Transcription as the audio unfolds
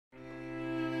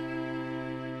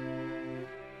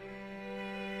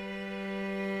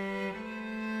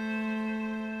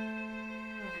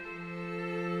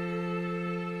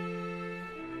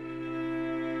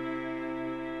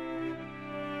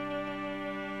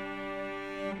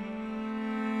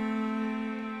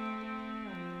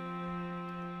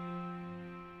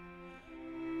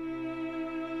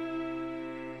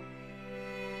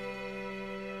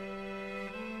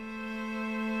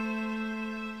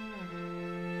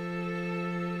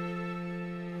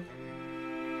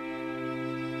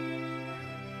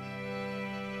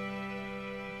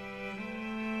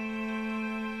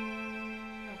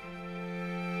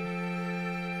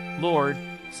Lord,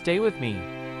 stay with me.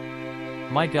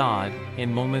 My God,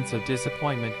 in moments of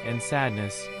disappointment and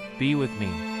sadness, be with me.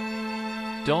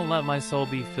 Don't let my soul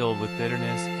be filled with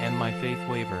bitterness and my faith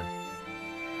waver.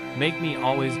 Make me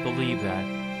always believe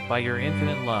that, by your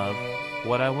infinite love,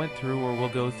 what I went through or will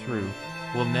go through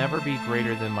will never be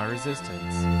greater than my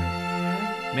resistance.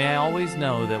 May I always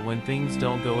know that when things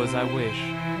don't go as I wish,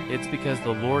 it's because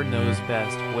the Lord knows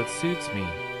best what suits me.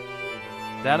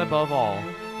 That above all,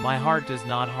 my heart does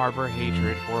not harbor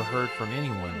hatred or hurt from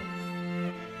anyone.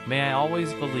 May I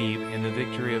always believe in the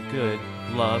victory of good,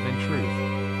 love, and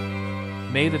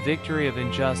truth. May the victory of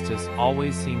injustice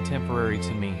always seem temporary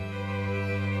to me.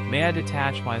 May I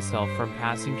detach myself from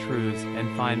passing truths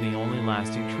and find the only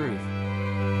lasting truth.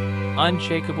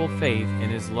 Unshakable faith in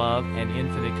His love and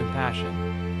infinite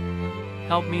compassion.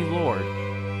 Help me, Lord.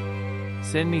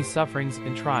 Send me sufferings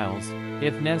and trials,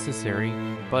 if necessary,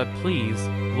 but please,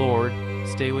 Lord,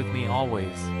 stay with me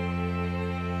always.